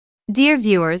Dear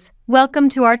viewers, welcome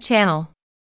to our channel.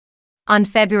 On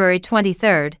February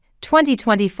 23,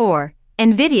 2024,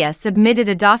 NVIDIA submitted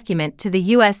a document to the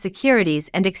U.S. Securities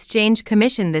and Exchange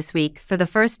Commission this week for the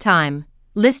first time,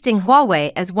 listing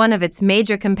Huawei as one of its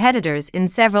major competitors in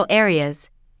several areas,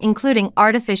 including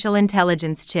artificial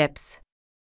intelligence chips.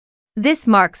 This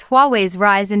marks Huawei's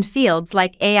rise in fields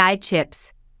like AI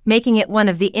chips, making it one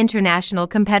of the international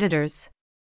competitors.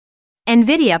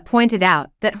 NVIDIA pointed out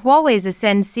that Huawei's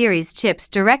Ascend series chips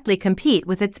directly compete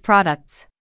with its products.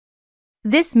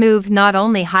 This move not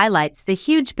only highlights the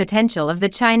huge potential of the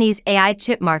Chinese AI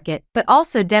chip market but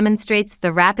also demonstrates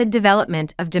the rapid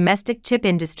development of domestic chip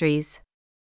industries.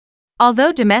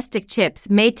 Although domestic chips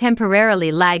may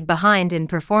temporarily lag behind in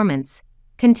performance,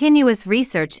 continuous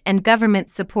research and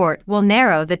government support will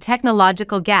narrow the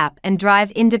technological gap and drive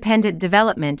independent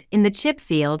development in the chip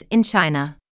field in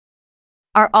China.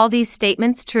 Are all these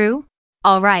statements true?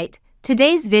 Alright,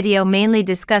 today's video mainly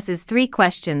discusses three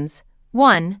questions.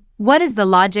 1. What is the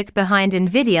logic behind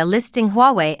NVIDIA listing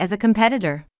Huawei as a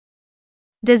competitor?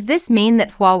 Does this mean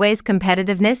that Huawei's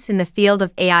competitiveness in the field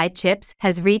of AI chips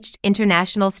has reached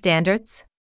international standards?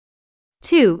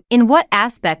 2. In what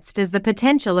aspects does the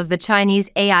potential of the Chinese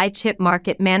AI chip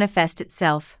market manifest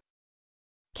itself?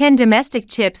 Can domestic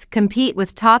chips compete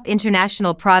with top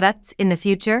international products in the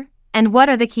future? And what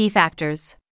are the key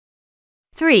factors?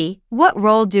 3. What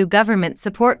role do government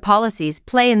support policies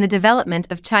play in the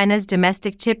development of China's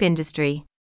domestic chip industry?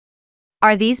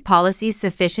 Are these policies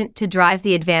sufficient to drive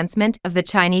the advancement of the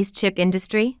Chinese chip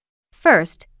industry?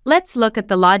 First, let's look at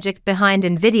the logic behind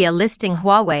NVIDIA listing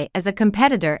Huawei as a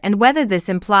competitor and whether this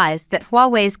implies that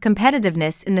Huawei's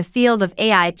competitiveness in the field of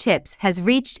AI chips has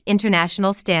reached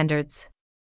international standards.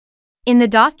 In the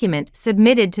document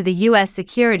submitted to the U.S.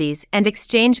 Securities and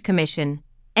Exchange Commission,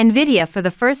 NVIDIA for the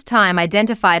first time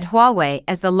identified Huawei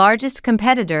as the largest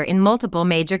competitor in multiple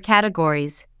major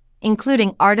categories,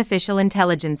 including artificial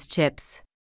intelligence chips.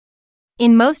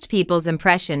 In most people's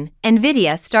impression,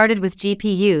 NVIDIA started with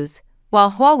GPUs,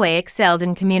 while Huawei excelled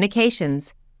in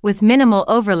communications, with minimal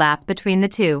overlap between the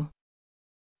two.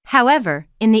 However,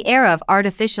 in the era of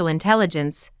artificial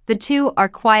intelligence, the two are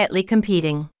quietly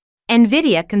competing.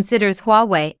 NVIDIA considers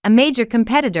Huawei a major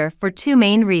competitor for two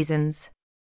main reasons.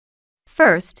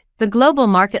 First, the global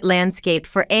market landscape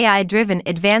for AI-driven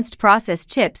advanced process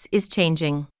chips is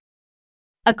changing.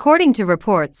 According to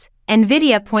reports,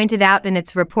 NVIDIA pointed out in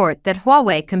its report that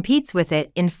Huawei competes with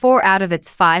it in 4 out of its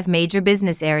 5 major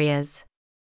business areas.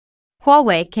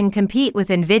 Huawei can compete with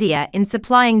NVIDIA in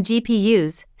supplying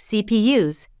GPUs,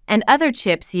 CPUs, and other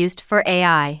chips used for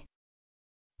AI.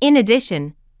 In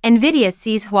addition, NVIDIA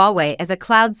sees Huawei as a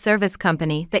cloud service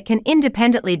company that can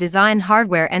independently design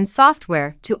hardware and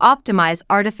software to optimize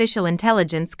artificial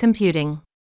intelligence computing.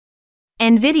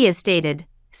 NVIDIA stated,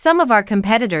 "Some of our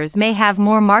competitors may have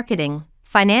more marketing,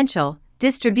 financial,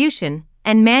 distribution,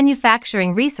 and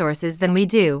manufacturing resources than we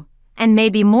do, and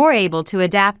may be more able to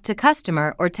adapt to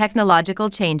customer or technological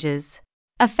changes."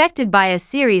 Affected by a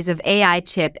series of AI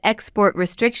chip export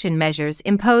restriction measures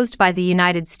imposed by the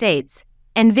United States,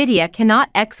 NVIDIA cannot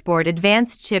export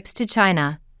advanced chips to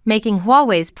China, making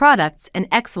Huawei's products an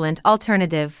excellent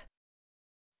alternative.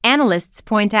 Analysts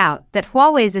point out that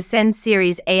Huawei's Ascend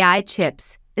series AI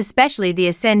chips, especially the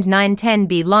Ascend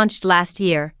 910B launched last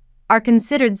year, are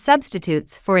considered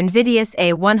substitutes for NVIDIA's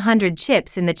A100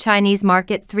 chips in the Chinese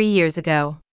market 3 years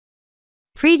ago.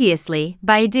 Previously,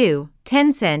 Baidu,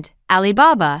 Tencent,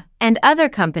 Alibaba, and other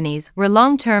companies were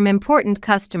long-term important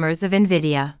customers of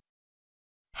NVIDIA.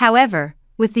 However,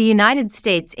 with the United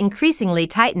States increasingly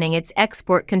tightening its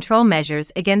export control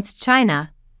measures against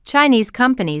China, Chinese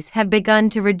companies have begun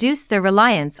to reduce their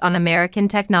reliance on American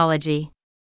technology.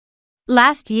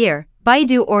 Last year,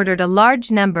 Baidu ordered a large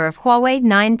number of Huawei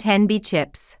 910B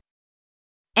chips.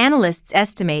 Analysts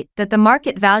estimate that the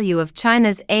market value of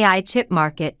China's AI chip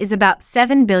market is about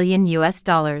 $7 billion.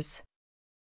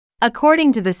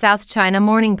 According to the South China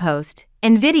Morning Post,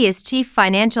 NVIDIA's chief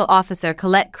financial officer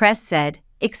Colette Kress said,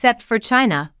 "Except for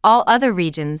China, all other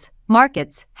regions,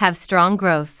 markets, have strong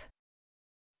growth."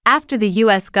 After the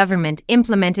U.S. government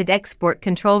implemented export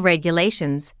control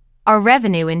regulations, our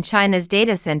revenue in China's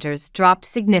data centers dropped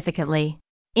significantly.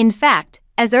 In fact,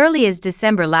 as early as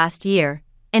December last year,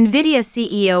 NVIDIA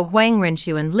CEO Huang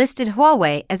Renchuan listed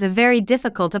Huawei as a very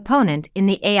difficult opponent in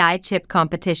the AI chip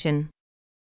competition.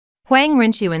 Huang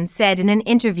Renchuan said in an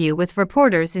interview with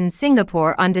reporters in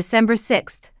Singapore on December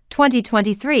 6,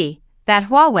 2023, that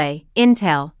Huawei,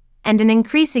 Intel, and an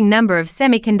increasing number of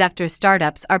semiconductor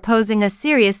startups are posing a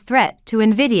serious threat to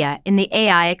NVIDIA in the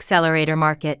AI accelerator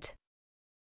market.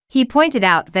 He pointed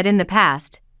out that in the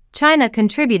past, China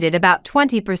contributed about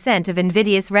 20% of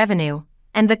NVIDIA's revenue,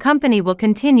 and the company will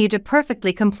continue to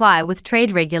perfectly comply with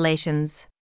trade regulations.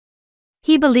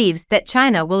 He believes that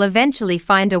China will eventually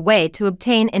find a way to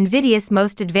obtain NVIDIA's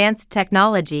most advanced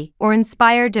technology or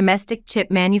inspire domestic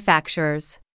chip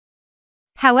manufacturers.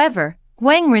 However,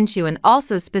 Wang Rinchuan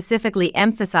also specifically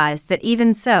emphasized that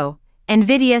even so,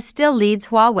 NVIDIA still leads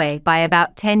Huawei by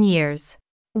about 10 years.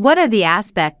 What are the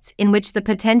aspects in which the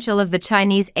potential of the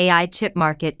Chinese AI chip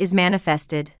market is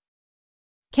manifested?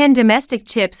 Can domestic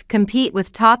chips compete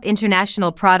with top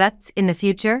international products in the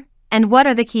future? And what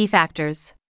are the key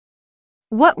factors?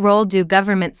 What role do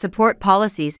government support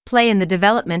policies play in the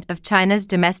development of China's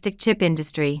domestic chip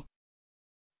industry?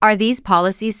 Are these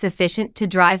policies sufficient to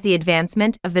drive the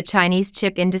advancement of the Chinese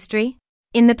chip industry?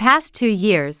 In the past 2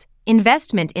 years,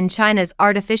 investment in China's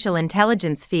artificial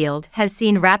intelligence field has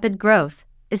seen rapid growth,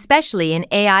 especially in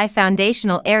AI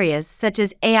foundational areas such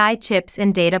as AI chips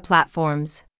and data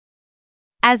platforms.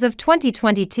 As of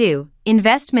 2022,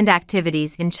 investment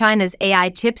activities in China's AI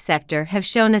chip sector have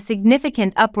shown a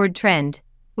significant upward trend,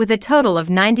 with a total of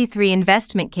 93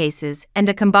 investment cases and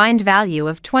a combined value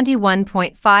of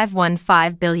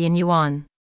 21.515 billion yuan.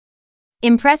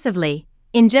 Impressively,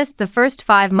 in just the first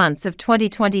 5 months of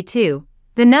 2022,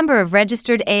 the number of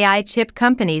registered AI chip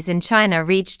companies in China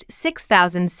reached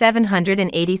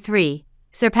 6,783,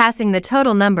 surpassing the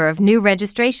total number of new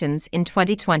registrations in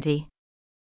 2020.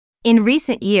 In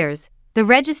recent years, the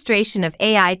registration of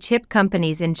AI chip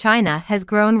companies in China has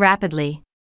grown rapidly.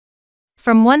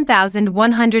 From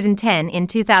 1,110 in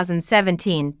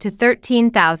 2017 to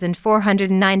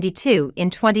 13,492 in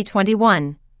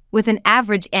 2021, with an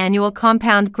average annual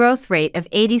compound growth rate of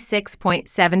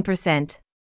 86.7%.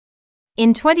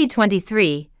 In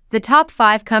 2023, the top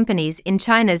 5 companies in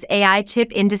China's AI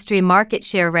chip industry market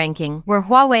share ranking were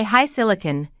Huawei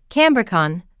HiSilicon,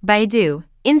 Cambricon, Baidu,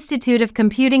 Institute of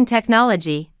Computing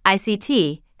Technology,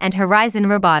 ICT, and Horizon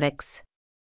Robotics.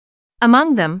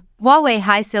 Among them, Huawei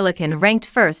HiSilicon ranked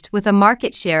first with a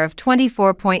market share of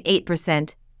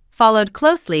 24.8%, followed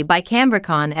closely by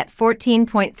Cambricon at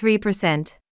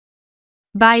 14.3%.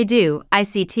 Baidu,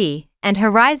 ICT, and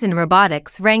Horizon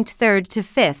Robotics ranked 3rd to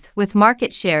 5th with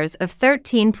market shares of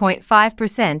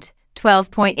 13.5%,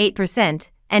 12.8%,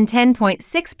 and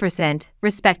 10.6%,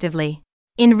 respectively.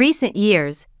 In recent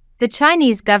years, the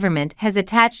Chinese government has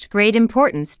attached great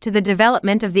importance to the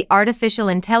development of the artificial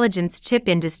intelligence chip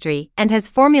industry and has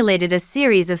formulated a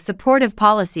series of supportive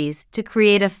policies to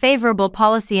create a favorable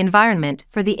policy environment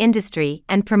for the industry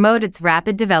and promote its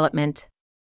rapid development.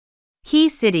 Key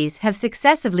cities have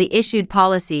successively issued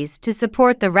policies to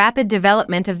support the rapid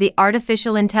development of the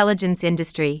artificial intelligence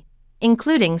industry,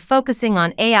 including focusing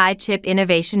on AI chip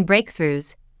innovation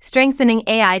breakthroughs, strengthening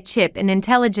AI chip and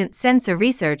intelligent sensor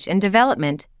research and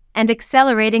development, and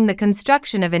accelerating the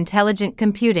construction of intelligent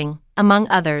computing, among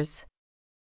others.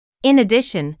 In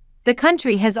addition, the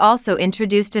country has also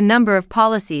introduced a number of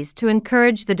policies to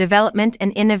encourage the development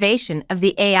and innovation of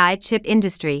the AI chip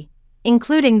industry,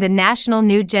 including the National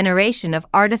New Generation of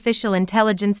Artificial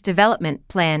Intelligence Development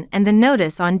Plan and the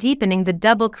Notice on Deepening the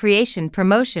Double Creation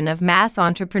Promotion of Mass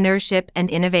Entrepreneurship and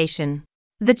Innovation.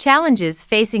 The challenges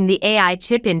facing the AI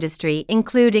chip industry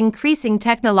include increasing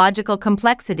technological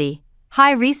complexity,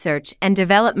 high research and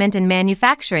development and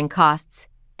manufacturing costs,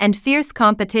 and fierce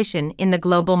competition in the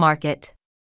global market.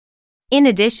 In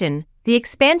addition, the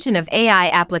expansion of AI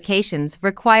applications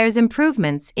requires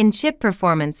improvements in chip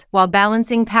performance while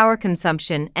balancing power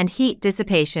consumption and heat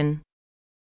dissipation.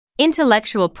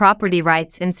 Intellectual property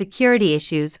rights and security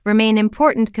issues remain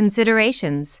important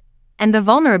considerations, and the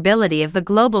vulnerability of the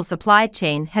global supply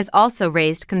chain has also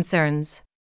raised concerns.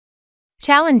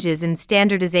 Challenges in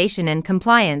standardization and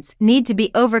compliance need to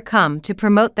be overcome to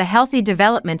promote the healthy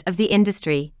development of the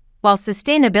industry, while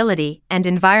sustainability and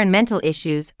environmental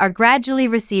issues are gradually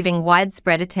receiving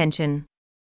widespread attention.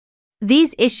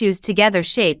 These issues together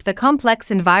shape the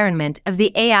complex environment of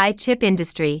the AI chip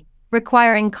industry,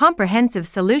 requiring comprehensive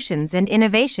solutions and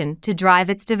innovation to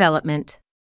drive its development.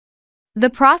 The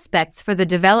prospects for the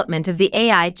development of the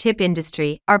AI chip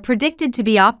industry are predicted to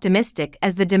be optimistic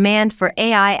as the demand for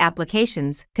AI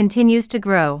applications continues to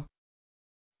grow.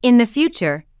 In the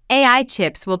future, AI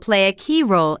chips will play a key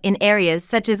role in areas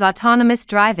such as autonomous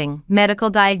driving, medical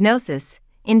diagnosis,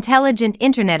 intelligent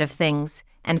Internet of Things,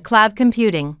 and cloud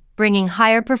computing, bringing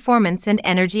higher performance and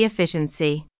energy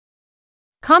efficiency.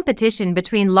 Competition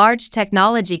between large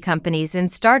technology companies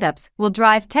and startups will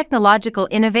drive technological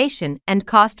innovation and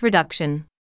cost reduction.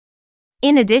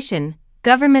 In addition,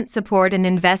 government support and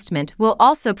investment will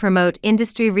also promote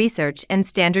industry research and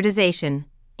standardization,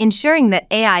 ensuring that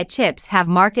AI chips have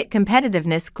market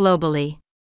competitiveness globally.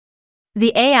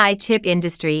 The AI chip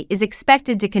industry is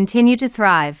expected to continue to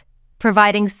thrive,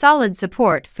 providing solid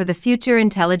support for the future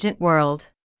intelligent world.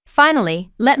 Finally,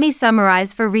 let me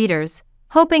summarize for readers,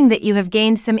 hoping that you have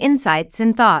gained some insights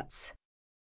and thoughts.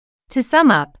 To sum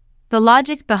up, the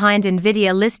logic behind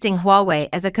NVIDIA listing Huawei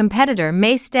as a competitor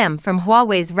may stem from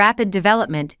Huawei's rapid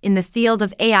development in the field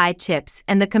of AI chips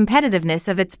and the competitiveness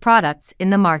of its products in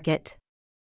the market.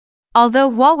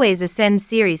 Although Huawei's Ascend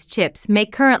series chips may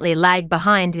currently lag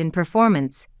behind in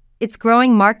performance, its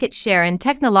growing market share and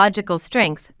technological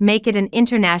strength make it an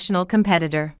international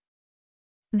competitor.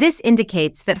 This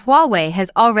indicates that Huawei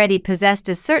has already possessed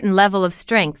a certain level of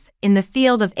strength in the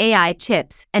field of AI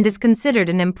chips and is considered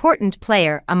an important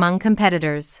player among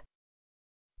competitors.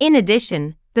 In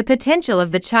addition, the potential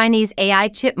of the Chinese AI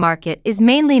chip market is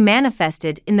mainly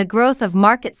manifested in the growth of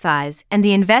market size and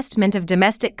the investment of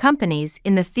domestic companies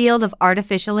in the field of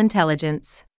artificial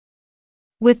intelligence.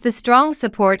 With the strong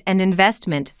support and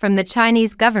investment from the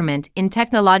Chinese government in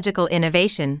technological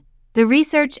innovation, the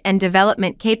research and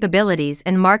development capabilities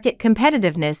and market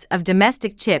competitiveness of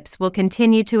domestic chips will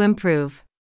continue to improve.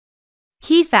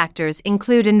 Key factors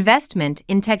include investment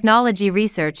in technology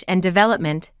research and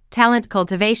development, talent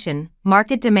cultivation,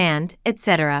 market demand,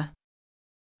 etc.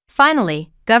 Finally,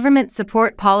 government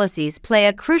support policies play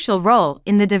a crucial role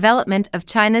in the development of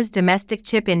China's domestic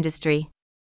chip industry.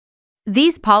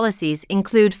 These policies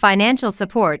include financial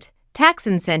support, tax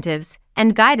incentives,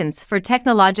 and guidance for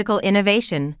technological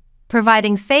innovation,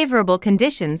 providing favorable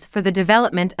conditions for the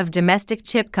development of domestic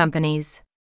chip companies.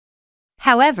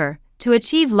 However, to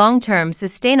achieve long-term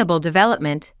sustainable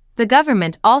development, the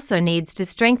government also needs to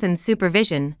strengthen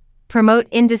supervision, promote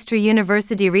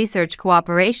industry-university research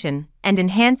cooperation, and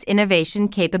enhance innovation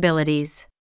capabilities.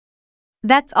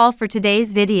 That's all for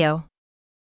today's video.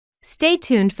 Stay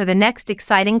tuned for the next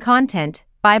exciting content.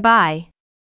 Bye-bye.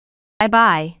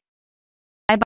 Bye-bye.